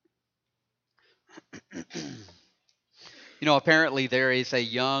Apparently there is a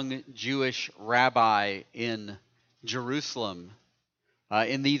young Jewish rabbi in Jerusalem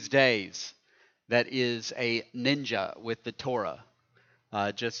in these days that is a ninja with the Torah,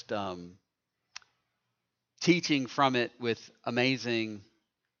 just teaching from it with amazing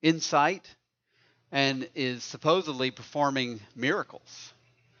insight and is supposedly performing miracles.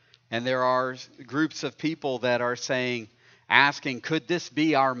 And there are groups of people that are asking, could this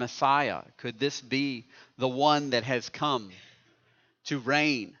be our Messiah? Could this be the one that has come to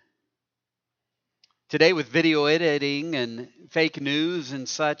reign? Today with video editing and fake news and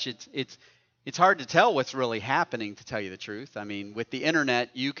such, it's hard to tell what's really happening, to tell you the truth. I mean, with the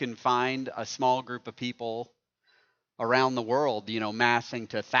internet, you can find a small group of people around the world, massing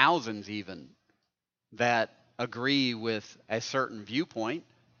to thousands even, that agree with a certain viewpoint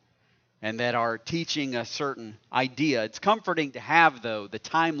and that are teaching a certain idea. It's comforting to have, though, the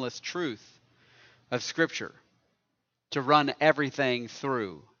timeless truth of Scripture to run everything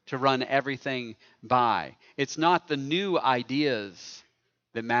through, to run everything by. It's not the new ideas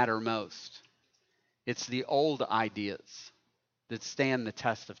that matter most. It's the old ideas that stand the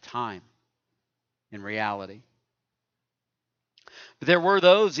test of time in reality. But there were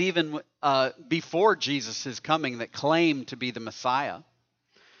those even before Jesus' coming that claimed to be the Messiah.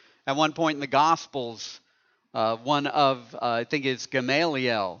 At one point in the Gospels, one of, I think it's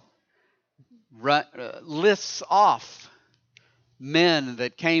Gamaliel, lists off men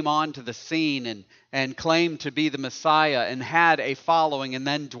that came onto the scene and claimed to be the Messiah and had a following and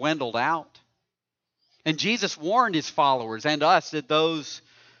then dwindled out. And Jesus warned his followers and us that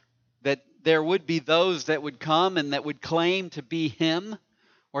there would be those that would come and that would claim to be him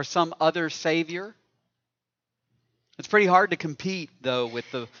or some other Savior. It's pretty hard to compete, though, with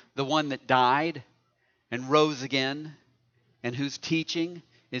the one that died and rose again and whose teaching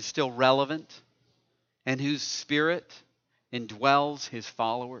is still relevant and whose Spirit indwells his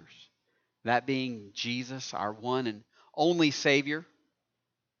followers, that being Jesus, our one and only Savior.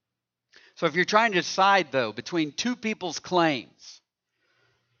 So if you're trying to decide, though, between two people's claims,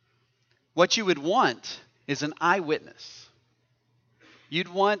 what you would want is an eyewitness.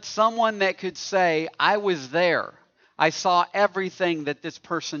 You'd want someone that could say, I was there. I saw everything that this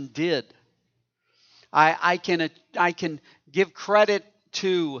person did. I can give credit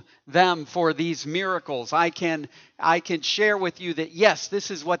to them for these miracles. I can share with you that, yes,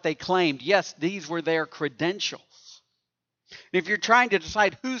 this is what they claimed. Yes, these were their credentials. If you're trying to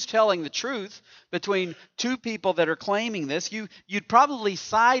decide who's telling the truth between two people that are claiming this, you'd probably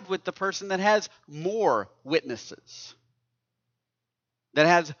side with the person that has more witnesses, that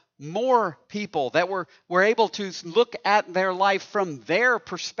has more people that were able to look at their life from their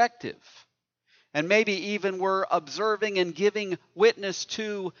perspective, and maybe even were observing and giving witness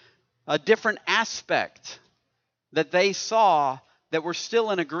to a different aspect that they saw that were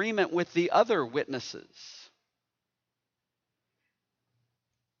still in agreement with the other witnesses.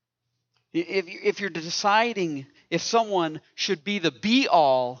 If you're deciding if someone should be the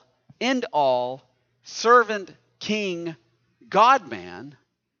be-all, end-all, servant, king, God-man,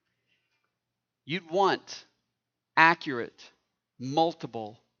 you'd want accurate,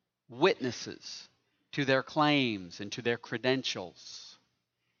 multiple witnesses to their claims and to their credentials.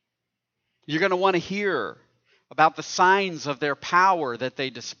 You're going to want to hear about the signs of their power that they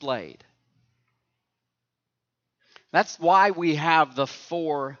displayed. That's why we have the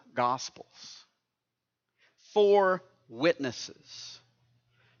 4 Gospels. 4 witnesses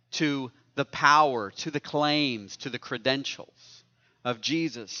to the power, to the claims, to the credentials of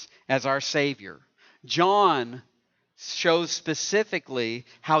Jesus as our Savior. John shows specifically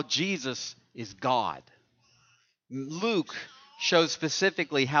how Jesus is God. Luke shows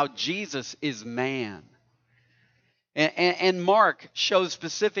specifically how Jesus is man. And Mark shows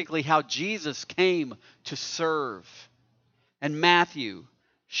specifically how Jesus came to serve. And Matthew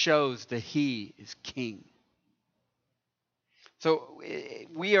shows that he is king. So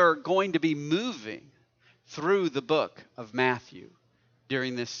we are going to be moving through the book of Matthew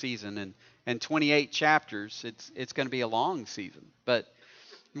during this season. And 28 chapters, it's going to be a long season. But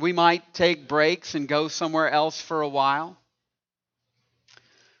we might take breaks and go somewhere else for a while.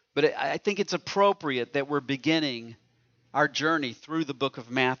 But I think it's appropriate that we're beginning our journey through the book of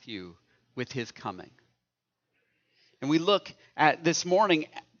Matthew with his coming. And we look at this morning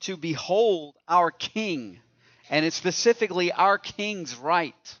to behold our King, and it's specifically our King's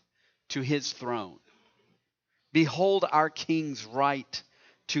right to his throne. Behold our King's right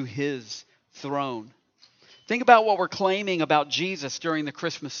to his throne. Think about what we're claiming about Jesus during the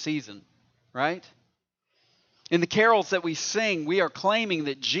Christmas season, right? In the carols that we sing, we are claiming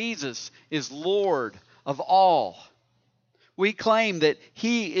that Jesus is Lord of all. We claim that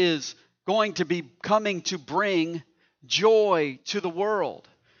he is going to be coming to bring joy to the world.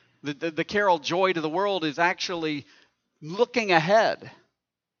 The carol Joy to the World is actually looking ahead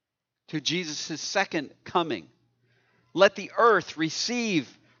to Jesus' second coming. Let the earth receive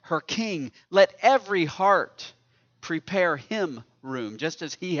her King. Let every heart prepare him room, just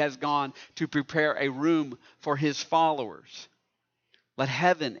as he has gone to prepare a room for his followers. Let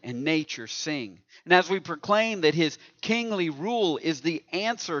heaven and nature sing. And as we proclaim that his kingly rule is the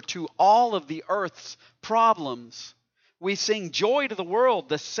answer to all of the earth's problems, we sing joy to the world,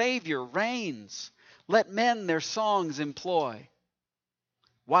 the Savior reigns. Let men their songs employ.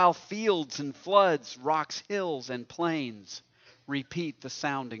 While fields and floods, rocks, hills, and plains repeat the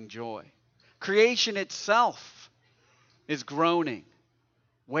sounding joy. Creation itself is groaning,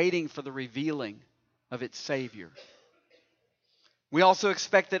 waiting for the revealing of its Savior. We also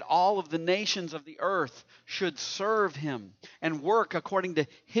expect that all of the nations of the earth should serve him and work according to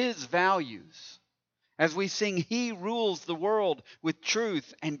his values. As we sing, he rules the world with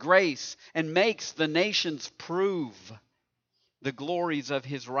truth and grace and makes the nations prove the glories of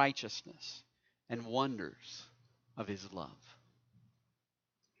his righteousness and wonders of his love.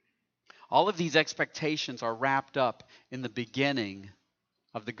 All of these expectations are wrapped up in the beginning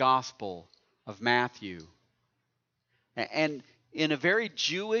of the Gospel of Matthew. And in a very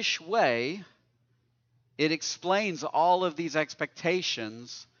Jewish way, it explains all of these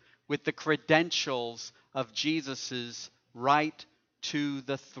expectations with the credentials of Jesus' right to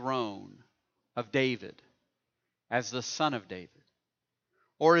the throne of David as the son of David,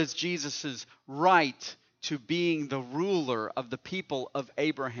 or as Jesus' right to being the ruler of the people of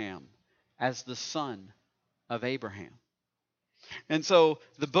Abraham as the son of Abraham. And so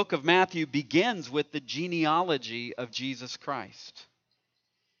the book of Matthew begins with the genealogy of Jesus Christ.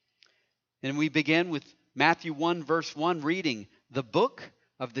 And we begin with Matthew 1 verse 1 reading, the book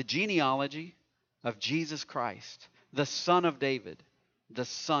of the genealogy of Jesus Christ, the son of David, the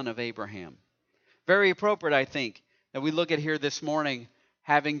son of Abraham. Very appropriate, I think, that we look at here this morning,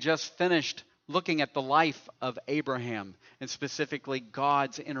 having just finished looking at the life of Abraham, and specifically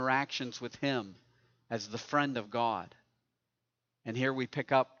God's interactions with him as the friend of God. And here we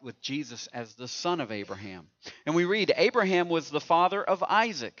pick up with Jesus as the son of Abraham. And we read, Abraham was the father of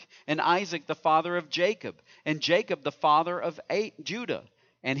Isaac, and Isaac the father of Jacob, and Jacob the father of Judah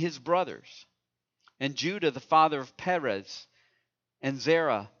and his brothers, and Judah the father of Perez, and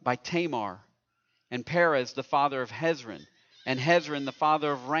Zerah by Tamar, and Perez the father of Hezron, and Hezron the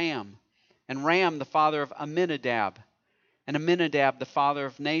father of Ram, and Ram the father of Amminadab, and Amminadab the father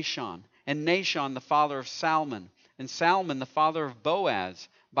of Nahshon, and Nahshon the father of Salmon, and Salmon the father of Boaz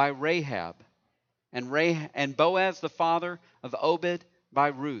by Rahab, and Boaz the father of Obed by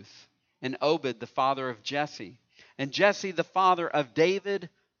Ruth, and Obed the father of Jesse, and Jesse the father of David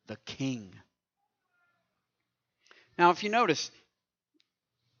the king. Now, if you notice,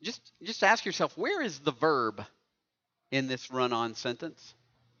 just ask yourself, where is the verb in this run-on sentence?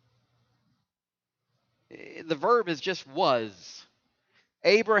 The verb is just was.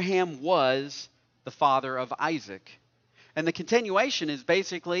 Abraham was the father of Isaac. And the continuation is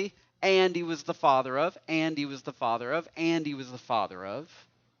basically, and he was the father of, and he was the father of, and he was the father of.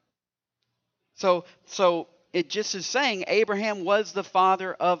 So it just is saying Abraham was the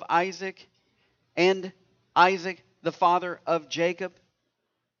father of Isaac, and Isaac the father of Jacob.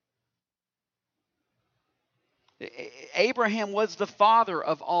 Abraham was the father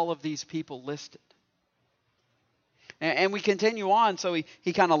of all of these people listed. And we continue on, so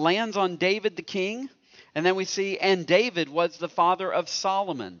he kind of lands on David the king, and then we see, and David was the father of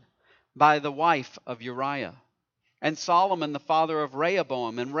Solomon by the wife of Uriah, and Solomon the father of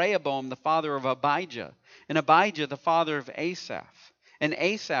Rehoboam, and Rehoboam the father of Abijah, and Abijah the father of Asaph, and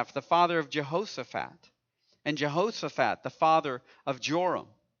Asaph the father of Jehoshaphat, and Jehoshaphat the father of Joram,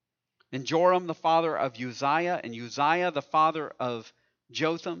 and Joram the father of Uzziah, and Uzziah the father of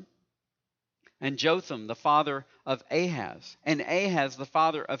Jotham, and Jotham the father of Ahaz, and Ahaz the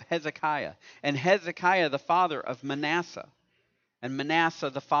father of Hezekiah, and Hezekiah the father of Manasseh, and Manasseh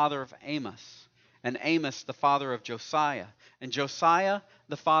the father of Amos, and Amos the father of Josiah, and Josiah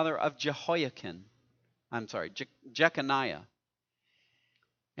the father of Jeconiah,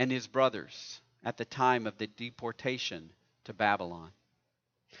 and his brothers at the time of the deportation to Babylon.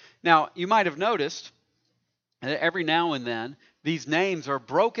 Now, you might have noticed that every now and then these names are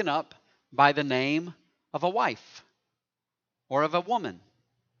broken up by the name of a wife or of a woman.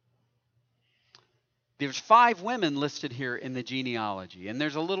 There's 5 women listed here in the genealogy, and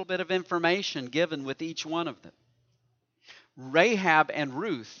there's a little bit of information given with each one of them. Rahab and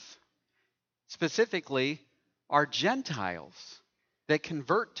Ruth specifically are Gentiles that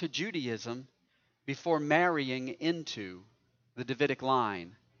convert to Judaism before marrying into the Davidic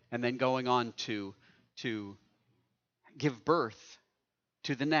line and then going on to give birth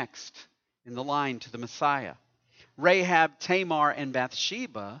to the next in the line, to the Messiah. Rahab, Tamar, and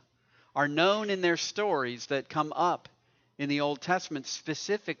Bathsheba are known in their stories that come up in the Old Testament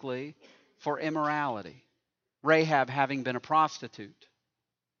specifically for immorality. Rahab having been a prostitute,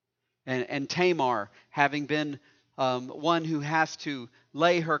 and Tamar having been one who has to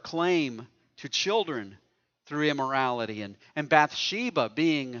lay her claim to children through immorality, and Bathsheba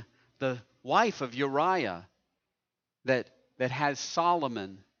being the wife of Uriah that has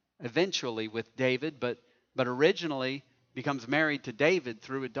Solomon eventually with David, but originally becomes married to David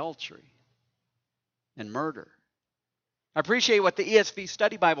through adultery and murder. I appreciate what the ESV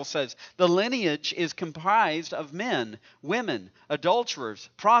Study Bible says. The lineage is comprised of men, women, adulterers,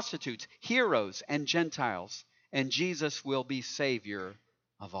 prostitutes, heroes, and Gentiles, and Jesus will be Savior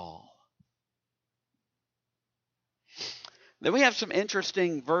of all. Then we have some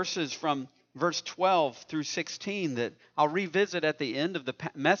interesting verses from verse 12 through 16 that I'll revisit at the end of the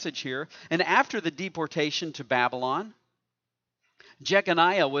message here. And after the deportation to Babylon,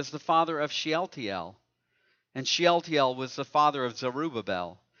 Jeconiah was the father of Shealtiel, and Shealtiel was the father of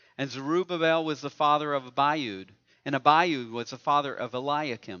Zerubbabel, and Zerubbabel was the father of Abiud, and Abiud was the father of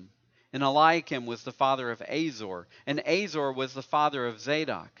Eliakim, and Eliakim was the father of Azor, and Azor was the father of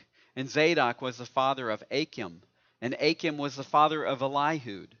Zadok, and Zadok was the father of Achim, and Achim was the father of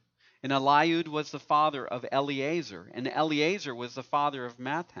Eliud, and Eliud was the father of Eleazar, and Eleazar was the father of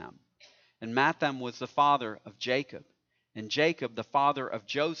Matham, and Matham was the father of Jacob, and Jacob the father of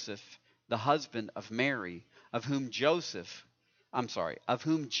Joseph, the husband of Mary, of whom Jesus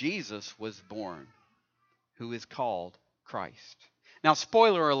was born, who is called Christ. Now,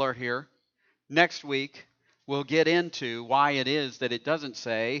 spoiler alert here. Next week, we'll get into why it is that it doesn't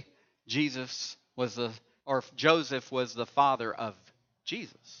say Joseph was the father of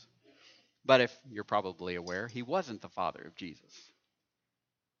Jesus. But if you're probably aware, he wasn't the father of Jesus.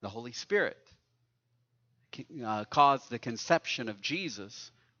 The Holy Spirit caused the conception of Jesus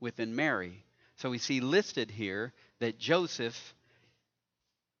within Mary. So we see listed here that Joseph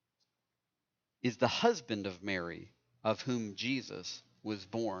is the husband of Mary, of whom Jesus was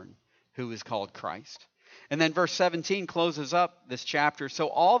born, who is called Christ. And then verse 17 closes up this chapter. So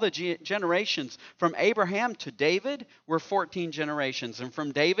all the generations from Abraham to David were 14 generations. And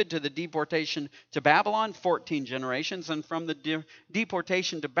from David to the deportation to Babylon, 14 generations. And from the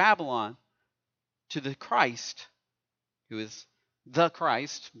deportation to Babylon to the Christ, who is the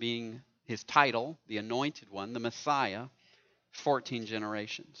Christ, being his title, the anointed one, the Messiah, 14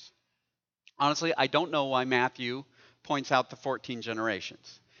 generations. Honestly, I don't know why Matthew points out the 14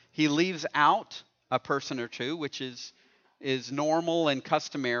 generations. He leaves out a person or two, which is normal and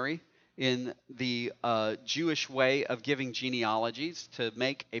customary in the Jewish way of giving genealogies to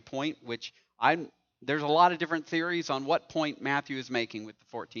make a point, which there's a lot of different theories on what point Matthew is making with the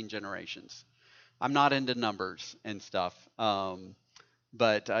 14 generations. I'm not into numbers and stuff,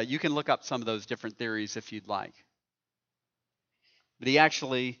 but you can look up some of those different theories if you'd like. But he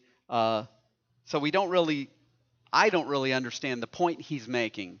actually, I don't really understand the point he's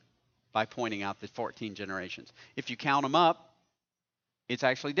making by pointing out the 14 generations. If you count them up, it's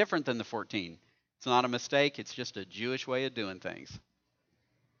actually different than the 14. It's not a mistake. It's just a Jewish way of doing things.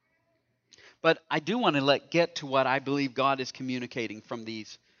 But I do want to get to what I believe God is communicating from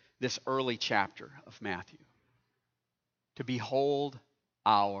this early chapter of Matthew. To behold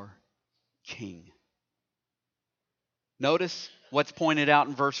our King. Notice what's pointed out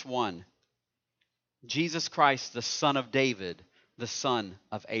in verse 1. Jesus Christ, the Son of David, the son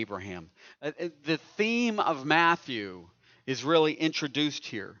of Abraham. The theme of Matthew is really introduced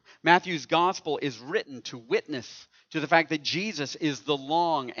here. Matthew's gospel is written to witness to the fact that Jesus is the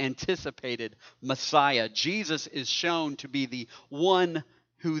long anticipated Messiah. Jesus is shown to be the one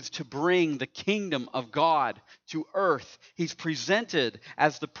who's to bring the kingdom of God to earth. He's presented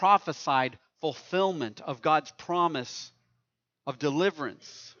as the prophesied fulfillment of God's promise of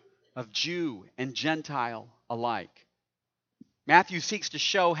deliverance of Jew and Gentile alike. Matthew seeks to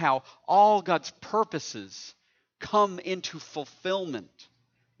show how all God's purposes come into fulfillment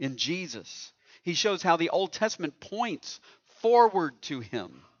in Jesus. He shows how the Old Testament points forward to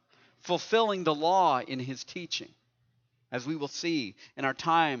him, fulfilling the law in his teaching, as we will see in our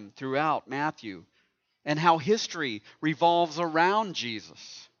time throughout Matthew, and how history revolves around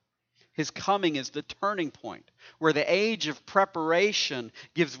Jesus. His coming is the turning point, where the age of preparation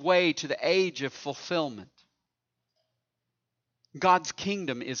gives way to the age of fulfillment. God's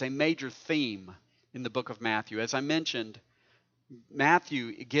kingdom is a major theme in the book of Matthew. As I mentioned,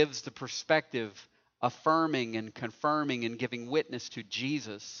 Matthew gives the perspective affirming and confirming and giving witness to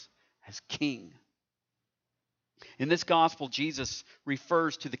Jesus as king. In this gospel, Jesus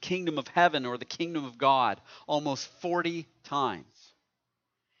refers to the kingdom of heaven or the kingdom of God almost 40 times.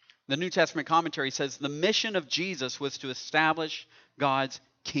 The New Testament commentary says the mission of Jesus was to establish God's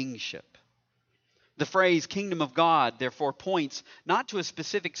kingship. The phrase kingdom of God, therefore, points not to a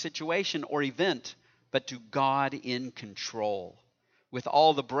specific situation or event, but to God in control, with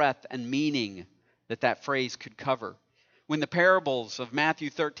all the breadth and meaning that phrase could cover. When the parables of Matthew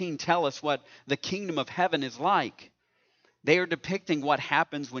 13 tell us what the kingdom of heaven is like, they are depicting what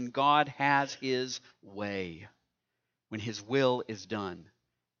happens when God has his way, when his will is done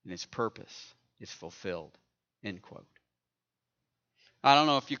and his purpose is fulfilled. End quote. I don't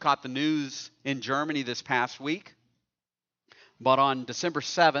know if you caught the news in Germany this past week, but on December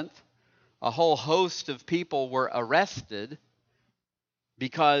 7th, a whole host of people were arrested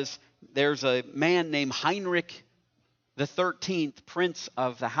because there's a man named Heinrich the 13th, Prince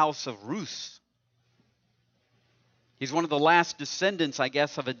of the House of Rus. He's one of the last descendants, I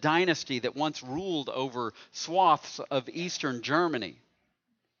guess, of a dynasty that once ruled over swaths of eastern Germany.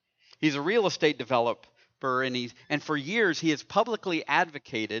 He's a real estate developer, and for years he has publicly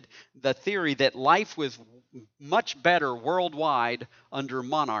advocated the theory that life was much better worldwide under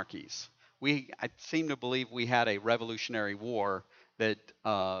monarchies. I seem to believe we had a Revolutionary War that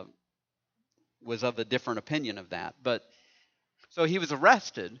was of a different opinion of that. But so he was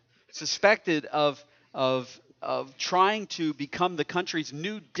arrested, suspected of trying to become the country's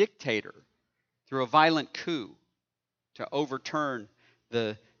new dictator through a violent coup to overturn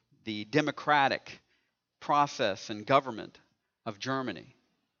the democratic process and government of Germany.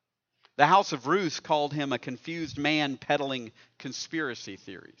 The House of Rus called him a confused man peddling conspiracy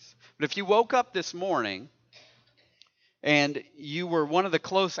theories. But if you woke up this morning and you were one of the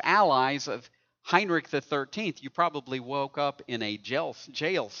close allies of Heinrich the 13th, you probably woke up in a jail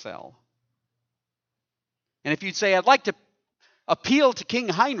cell. And if you'd say, I'd like to appeal to King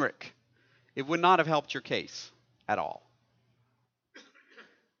Heinrich, it would not have helped your case at all.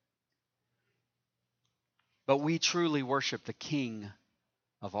 But we truly worship the King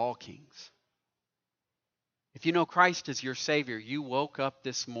of all kings. If you know Christ as your Savior, you woke up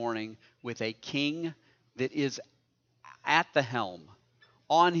this morning with a king that is at the helm,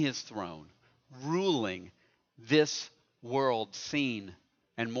 on his throne, ruling this world, seen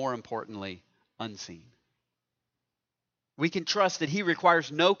and, more importantly, unseen. We can trust that he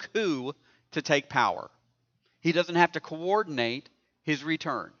requires no coup to take power. He doesn't have to coordinate his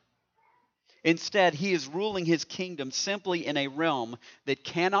return. Instead, he is ruling his kingdom simply in a realm that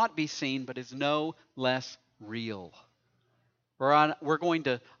cannot be seen but is no less real. We're going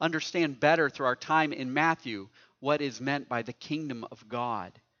to understand better through our time in Matthew what is meant by the kingdom of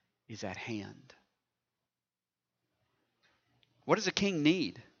God is at hand. What does a king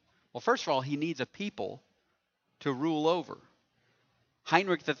need? Well, first of all, he needs a people to rule over.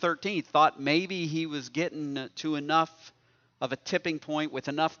 Heinrich the 13th thought maybe he was getting to enough of a tipping point with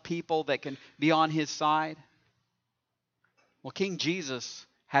enough people that can be on his side. Well, King Jesus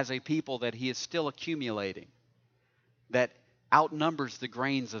has a people that he is still accumulating that outnumbers the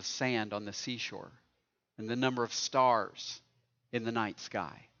grains of sand on the seashore and the number of stars in the night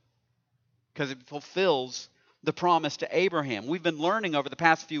sky, because it fulfills the promise to Abraham. We've been learning over the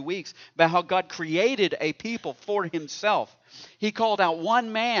past few weeks about how God created a people for himself. He called out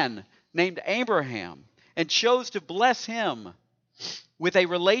one man named Abraham and chose to bless him with a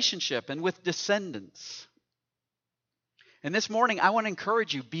relationship and with descendants. And this morning, I want to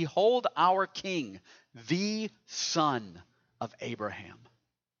encourage you, behold our King, the Son of Abraham.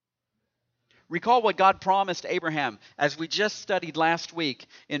 Recall what God promised Abraham as we just studied last week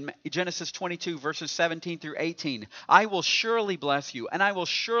in Genesis 22, verses 17 through 18. I will surely bless you, and I will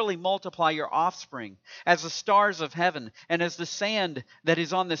surely multiply your offspring as the stars of heaven and as the sand that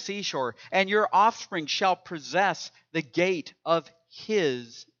is on the seashore. And your offspring shall possess the gate of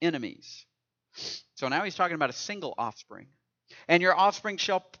his enemies. So now he's talking about a single offspring. And your offspring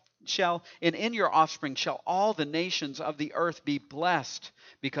in your offspring shall all the nations of the earth be blessed,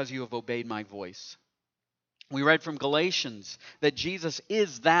 because you have obeyed my voice. We read from Galatians that Jesus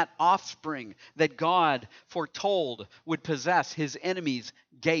is that offspring that God foretold would possess his enemies'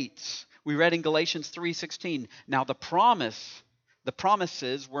 gates. We read in Galatians 3:16, now the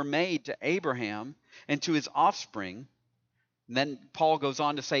promises were made to Abraham and to his offspring. And then Paul goes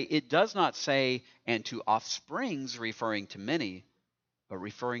on to say, it does not say, and to offsprings, referring to many, but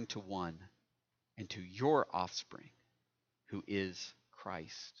referring to one, and to your offspring, who is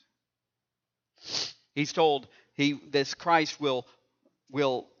Christ. He's told this Christ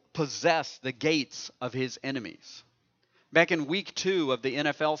will possess the gates of his enemies. Back in week 2 of the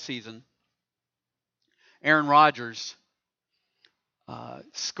NFL season, Aaron Rodgers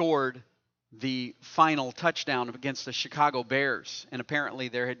scored the final touchdown against the Chicago Bears, and apparently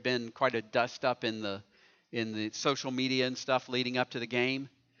there had been quite a dust up in the social media and stuff leading up to the game.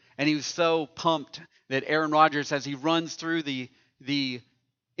 And he was so pumped that Aaron Rodgers, as he runs through the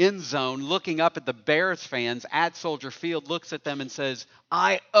end zone, looking up at the Bears fans at Soldier Field, looks at them and says,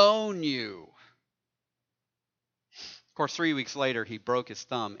 "I own you." Of course, 3 weeks later, he broke his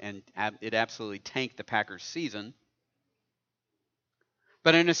thumb, and it absolutely tanked the Packers' season.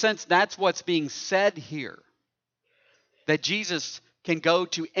 But in a sense, that's what's being said here. That Jesus can go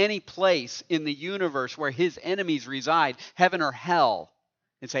to any place in the universe where his enemies reside, heaven or hell,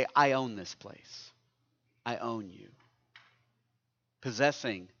 and say, "I own this place. I own you."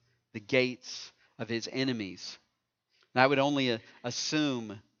 Possessing the gates of his enemies. And I would only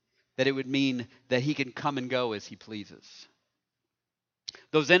assume that it would mean that he can come and go as he pleases.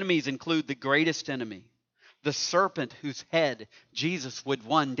 Those enemies include the greatest enemy, the serpent whose head Jesus would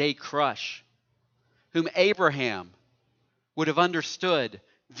one day crush, whom Abraham would have understood,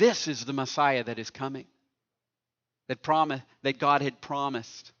 this is the Messiah that is coming, that God had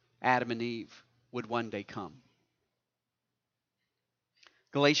promised Adam and Eve would one day come.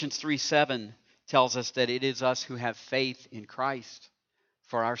 Galatians 3:7 tells us that it is us who have faith in Christ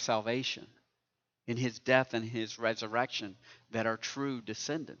for our salvation, in his death and his resurrection, that are true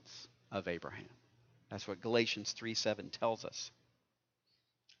descendants of Abraham. That's what Galatians 3:7 tells us.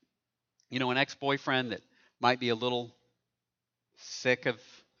 You know, an ex-boyfriend that might be a little sick of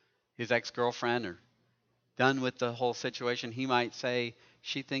his ex-girlfriend or done with the whole situation, he might say,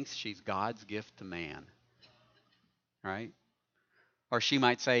 she thinks she's God's gift to man. Right? Or she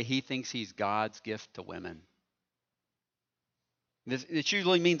might say, he thinks he's God's gift to women. This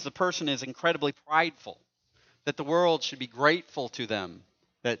usually means the person is incredibly prideful, that the world should be grateful to them,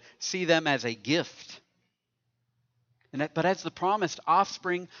 that see them as a gift. But as the promised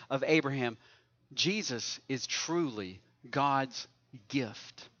offspring of Abraham, Jesus is truly God's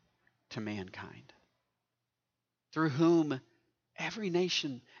gift to mankind, through whom every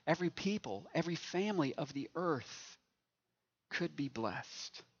nation, every people, every family of the earth could be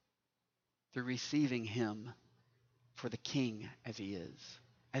blessed through receiving him for the King as he is,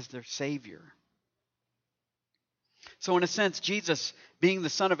 as their Savior. So in a sense, Jesus, being the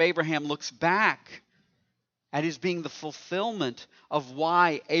son of Abraham, looks back at his being the fulfillment of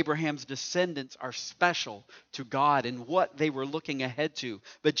why Abraham's descendants are special to God and what they were looking ahead to.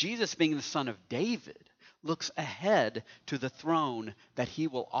 But Jesus, being the son of David, looks ahead to the throne that he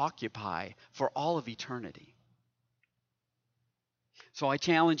will occupy for all of eternity. So I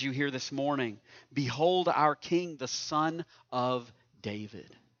challenge you here this morning, behold our King, the Son of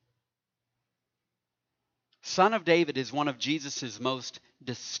David. Son of David is one of Jesus' most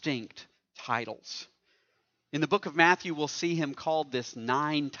distinct titles. In the book of Matthew, we'll see him called this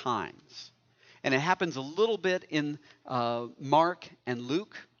 9 times. And it happens a little bit in Mark and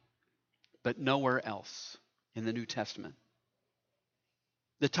Luke, but nowhere else in the New Testament.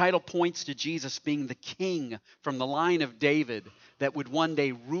 The title points to Jesus being the king from the line of David that would one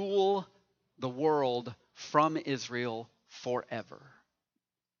day rule the world from Israel forever.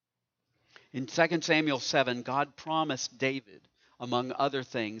 In 2 Samuel 7, God promised David, among other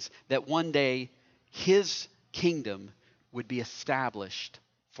things, that one day his kingdom would be established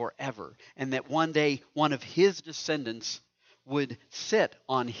forever, and that one day one of his descendants would sit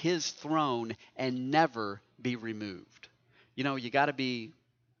on his throne and never be removed. You know, you got to be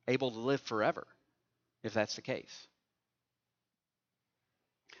able to live forever if that's the case.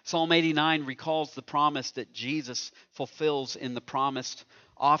 Psalm 89 recalls the promise that Jesus fulfills in the promised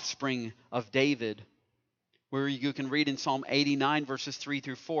offspring of David, where you can read in Psalm 89 verses 3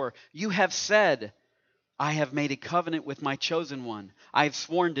 through 4, "You have said, I have made a covenant with my chosen one. I have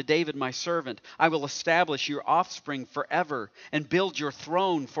sworn to David my servant, I will establish your offspring forever and build your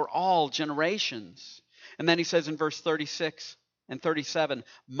throne for all generations." And then he says in verse 36 and 37,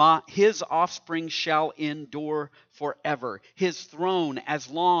 "His offspring shall endure forever. His throne as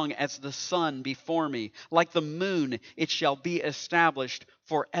long as the sun before me. Like the moon, it shall be established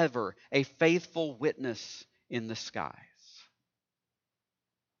forever, a faithful witness in the skies."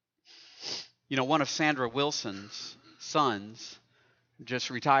 You know, one of Sandra Wilson's sons just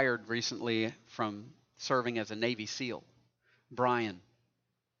retired recently from serving as a Navy SEAL, Brian.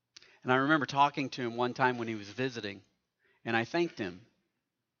 And I remember talking to him one time when he was visiting, and I thanked him.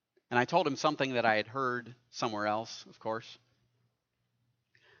 And I told him something that I had heard somewhere else, of course.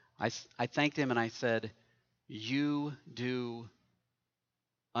 I thanked him and I said, you do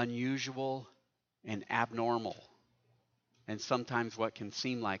unusual and abnormal and sometimes what can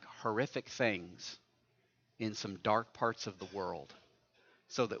seem like horrific things in some dark parts of the world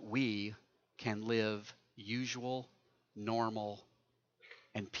so that we can live usual, normal,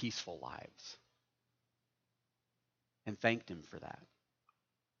 and peaceful lives. And thanked him for that.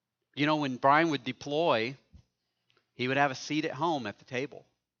 You know, when Brian would deploy, he would have a seat at home at the table.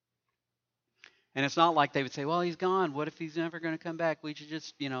 And it's not like they would say, well, he's gone. What if he's never going to come back? We should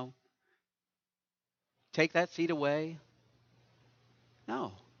just, take that seat away.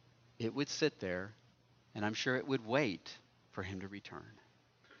 No, it would sit there, and I'm sure it would wait for him to return.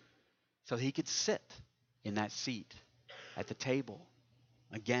 So he could sit in that seat at the table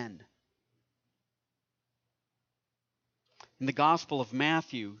again. In the Gospel of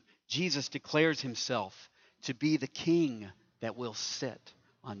Matthew, Jesus declares himself to be the king that will sit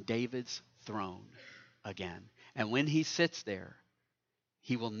on David's throne again. And when he sits there,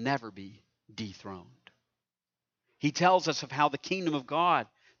 he will never be dethroned. He tells us of how the kingdom of God,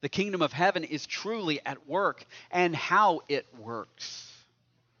 the kingdom of heaven, is truly at work and how it works.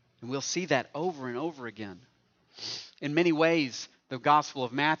 And we'll see that over and over again. In many ways, the Gospel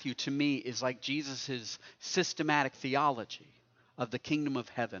of Matthew to me is like Jesus' systematic theology of the kingdom of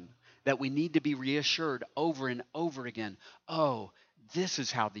heaven, that we need to be reassured over and over again. Oh, this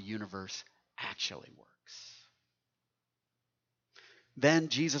is how the universe actually works. Then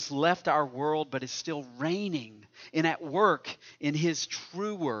Jesus left our world but is still reigning and at work in his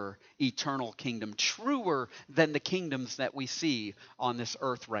truer eternal kingdom, truer than the kingdoms that we see on this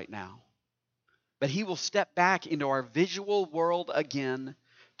earth right now. But he will step back into our visual world again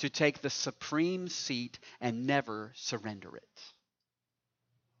to take the supreme seat and never surrender it.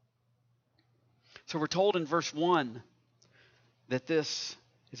 So we're told in verse 1 that this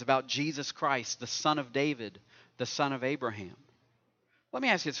is about Jesus Christ, the son of David, the son of Abraham. Let me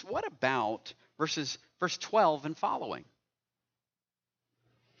ask you this. What about verse 12 and following?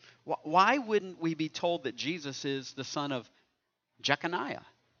 Why wouldn't we be told that Jesus is the son of Jeconiah?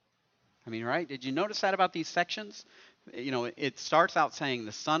 I mean, right? Did you notice that about these sections? It starts out saying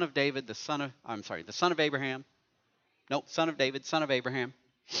the son of David, the son of Abraham. Nope, son of David, son of Abraham.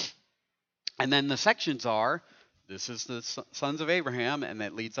 And then the sections are, this is the sons of Abraham, and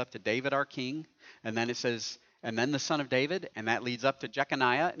that leads up to David our king. And then it says, and then the son of David, and that leads up to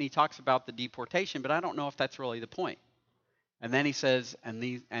Jeconiah, and he talks about the deportation, but I don't know if that's really the point. And then he says, and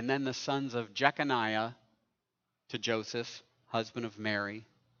then the sons of Jeconiah to Joseph, husband of Mary,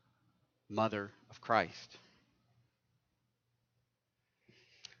 mother of Christ.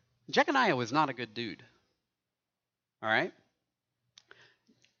 Jeconiah was not a good dude. All right?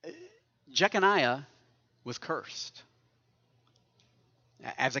 Jeconiah was cursed.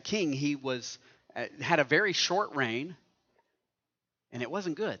 As a king, he had a very short reign, and it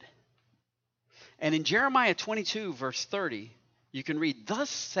wasn't good. And in Jeremiah 22, verse 30, you can read, thus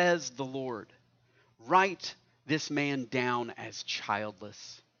says the Lord, write this man down as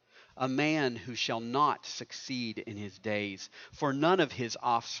childless, a man who shall not succeed in his days, for none of his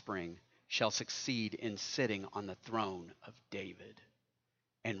offspring shall succeed in sitting on the throne of David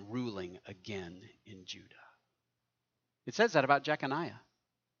and ruling again in Judah. It says that about Jeconiah.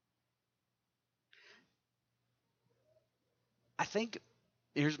 I think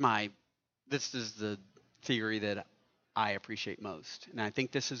this is the theory that I appreciate most. And I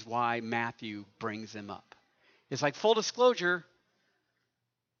think this is why Matthew brings him up. It's like, full disclosure,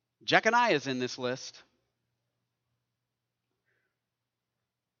 Jeconiah is in this list.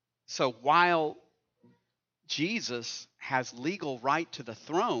 So while Jesus has legal right to the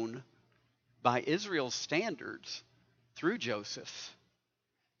throne by Israel's standards through Joseph,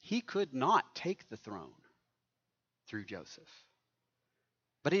 he could not take the throne through Joseph.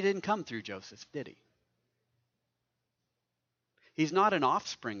 But he didn't come through Joseph, did he? He's not an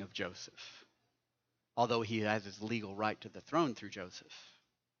offspring of Joseph, although he has his legal right to the throne through Joseph.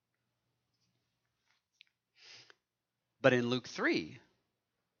 But in Luke 3,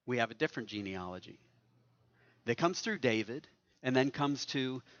 we have a different genealogy that comes through David and then comes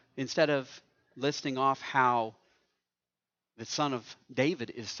to, instead of listing off how the son of David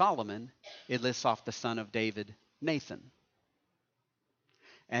is Solomon, it lists off the son of David, Nathan.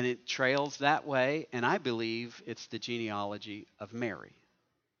 And it trails that way, and I believe it's the genealogy of Mary.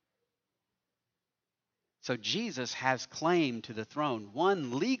 So Jesus has claim to the throne,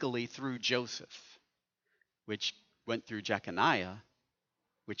 one legally through Joseph, which went through Jeconiah,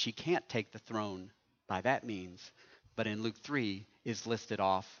 which he can't take the throne by that means, but in Luke 3 is listed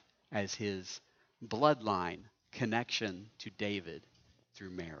off as his bloodline connection to David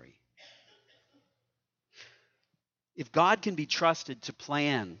through Mary. If God can be trusted to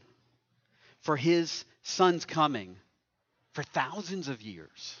plan for his son's coming for thousands of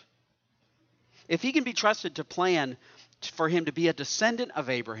years, if he can be trusted to plan for him to be a descendant of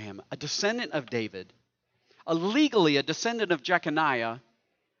Abraham, a descendant of David, legally a descendant of Jeconiah,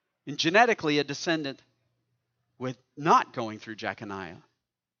 and genetically a descendant with not going through Jeconiah,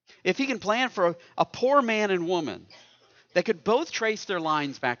 if he can plan for a poor man and woman that could both trace their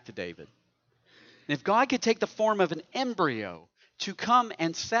lines back to David, and if God could take the form of an embryo to come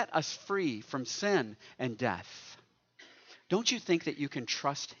and set us free from sin and death, don't you think that you can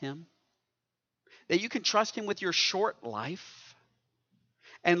trust him? That you can trust him with your short life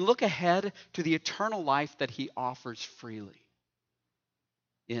and look ahead to the eternal life that he offers freely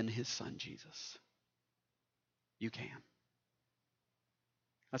in his son Jesus? You can.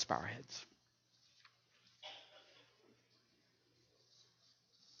 Let's bow our heads.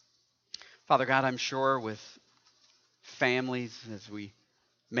 Father God, I'm sure with families, as we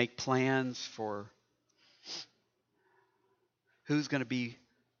make plans for who's going to be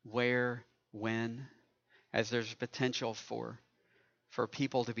where, when, as there's potential for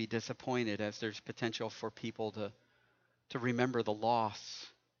people to be disappointed, as there's potential for people to remember the loss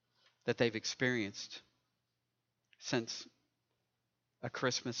that they've experienced since a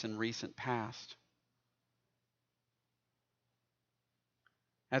Christmas in recent past.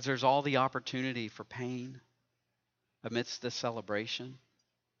 As there's all the opportunity for pain amidst the celebration,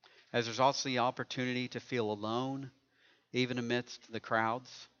 as there's also the opportunity to feel alone even amidst the crowds.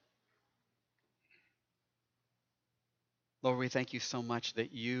 Lord, we thank you so much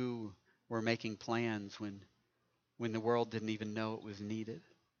that you were making plans when the world didn't even know it was needed.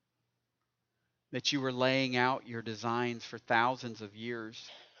 That you were laying out your designs for thousands of years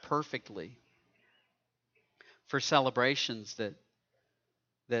perfectly for celebrations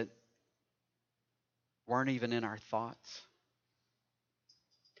that weren't even in our thoughts.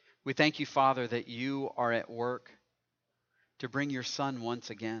 We thank you, Father, that you are at work to bring your Son once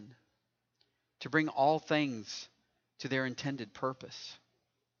again, to bring all things to their intended purpose.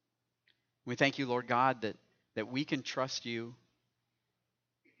 We thank you, Lord God, that we can trust you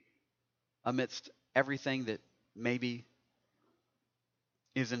amidst everything that maybe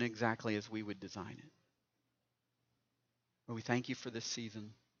isn't exactly as we would design it. But we thank you for this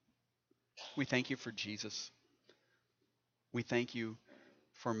season. We thank you for Jesus. We thank you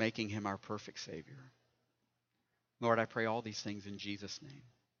for making him our perfect Savior. Lord, I pray all these things in Jesus' name.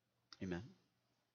 Amen.